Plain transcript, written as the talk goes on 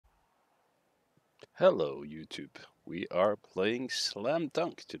Hello YouTube, we are playing Slam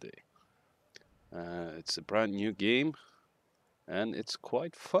Dunk today. It's a brand new game and it's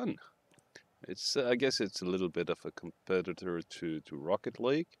quite fun. I guess it's a little bit of a competitor to Rocket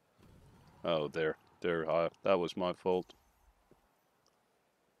League. Oh, that was my fault.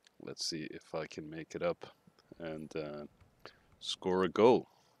 Let's see if I can make it up and score a goal.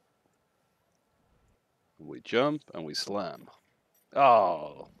 We jump and we slam.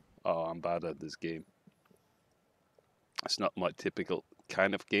 Oh, I'm bad at this game. It's not my typical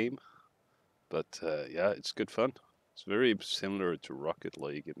kind of game. But yeah, it's good fun. It's very similar to Rocket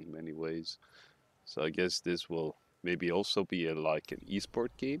League in many ways. So I guess this will maybe also be like an esport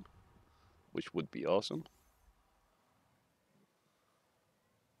game, which would be awesome.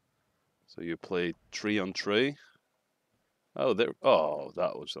 So you play 3-on-3. Oh,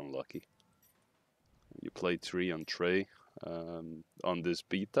 that was unlucky. You play 3-on-3 on this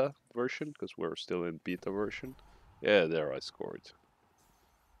beta version, because we're still in beta version. Yeah, there I scored.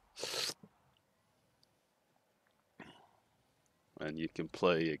 And you can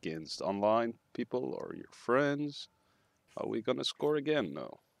play against online people or your friends. Are we gonna score again?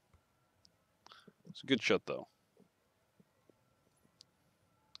 No. It's a good shot though.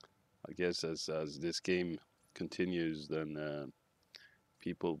 I guess as this game continues, then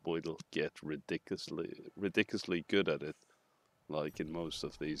people will get ridiculously good at it, like in most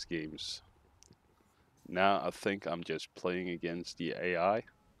of these games. Now I think I'm just playing against the AI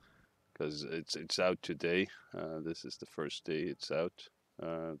because it's out today. This is the first day it's out.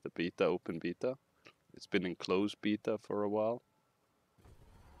 The beta, open beta. It's been in closed beta for a while,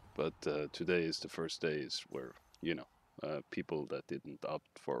 but today is the first days where people that didn't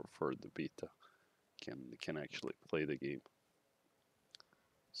opt for the beta can actually play the game.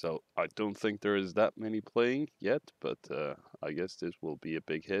 So I don't think there is that many playing yet, but I guess this will be a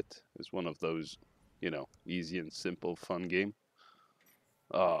big hit. It's one of those, easy and simple fun game.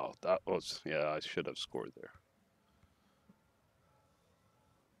 Oh, yeah, I should have scored there.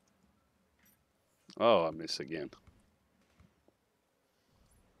 Oh, I miss again.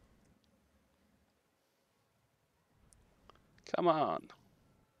 Come on.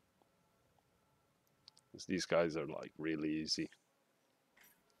 These guys are like really easy.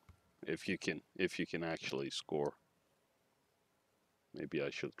 If you can actually score. Maybe I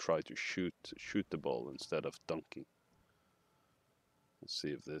should try to shoot the ball instead of dunking. Let's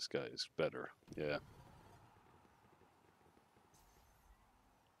see if this guy is better. Yeah.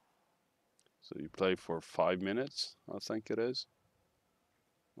 So you play for 5 minutes, I think it is.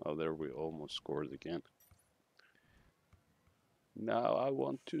 Oh, there we almost scored again. Now I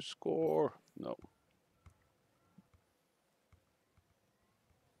want to score. No.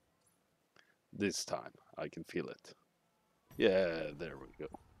 This time I can feel it. Yeah, there we go.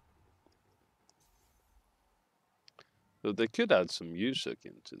 So they could add some music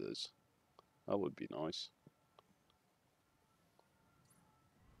into this. That would be nice.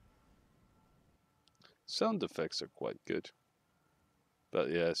 Sound effects are quite good. But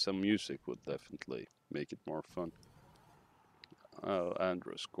yeah, some music would definitely make it more fun. Oh,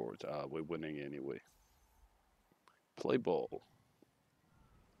 Andrew scored. We're winning anyway. Play ball.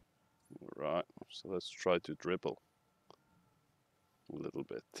 Alright, so let's try to dribble a little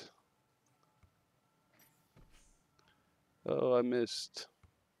bit. Oh, I missed.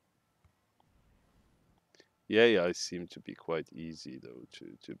 Yeah, I seem to be quite easy though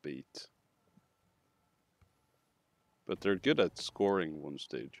to beat. But they're good at scoring once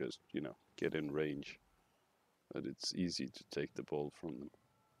they just, get in range. But it's easy to take the ball from them.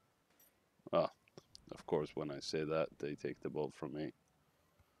 Ah, of course, when I say that, they take the ball from me.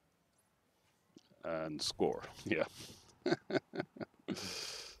 And score, yeah.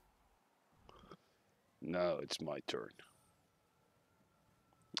 Now it's my turn.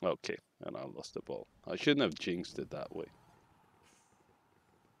 Okay, and I lost the ball. I shouldn't have jinxed it that way.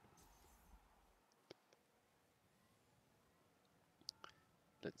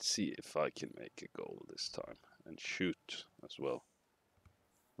 Let's see if I can make a goal this time and shoot as well.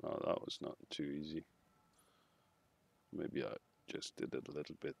 Oh, that was not too easy. Maybe I just did it a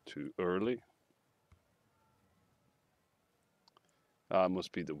little bit too early. I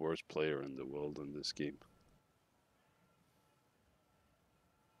must be the worst player in the world in this game.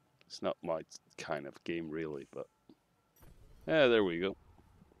 It's not my kind of game really, but yeah, there we go.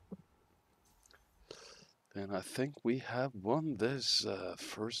 And I think we have won this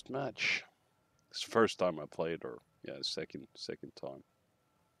first match. It's the first time I played, or yeah, second time.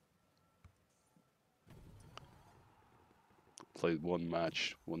 Played one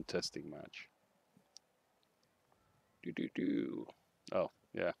match, one testing match. Oh,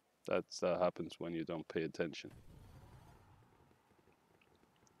 yeah. That happens when you don't pay attention.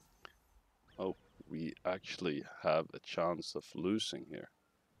 Oh, we actually have a chance of losing here.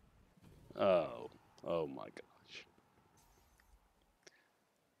 Oh my gosh.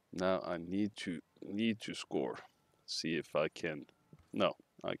 Now I need to score. See if I can. No,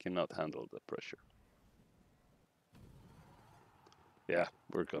 I cannot handle the pressure. Yeah,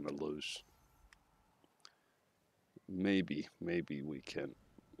 we're gonna lose. Maybe we can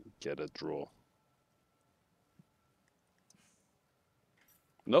get a draw.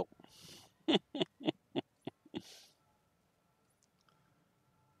 Nope.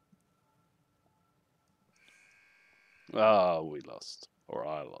 Ah, we lost. Or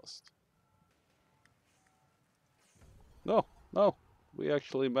I lost. No, no. We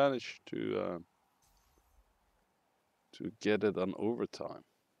actually managed to get it on overtime.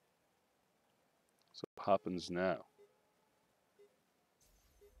 So what happens now?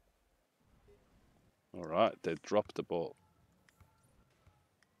 All right, they dropped the ball.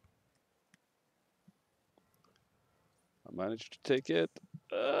 I managed to take it.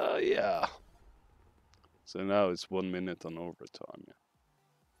 Yeah. So now it's 1 minute on overtime. Yeah.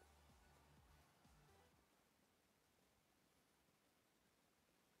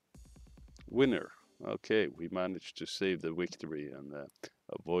 Winner. Okay, we managed to save the victory and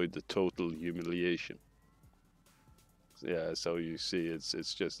avoid the total humiliation. Yeah, so you see,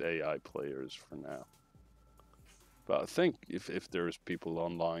 it's just AI players for now. But I think if there's people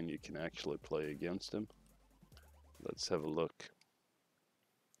online, you can actually play against them. Let's have a look.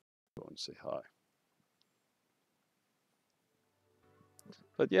 Go and say hi.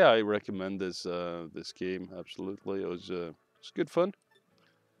 But yeah, I recommend this game absolutely. It's good fun.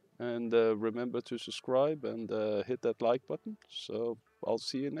 And remember to subscribe and hit that like button. So I'll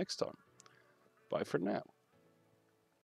see you next time. Bye for now.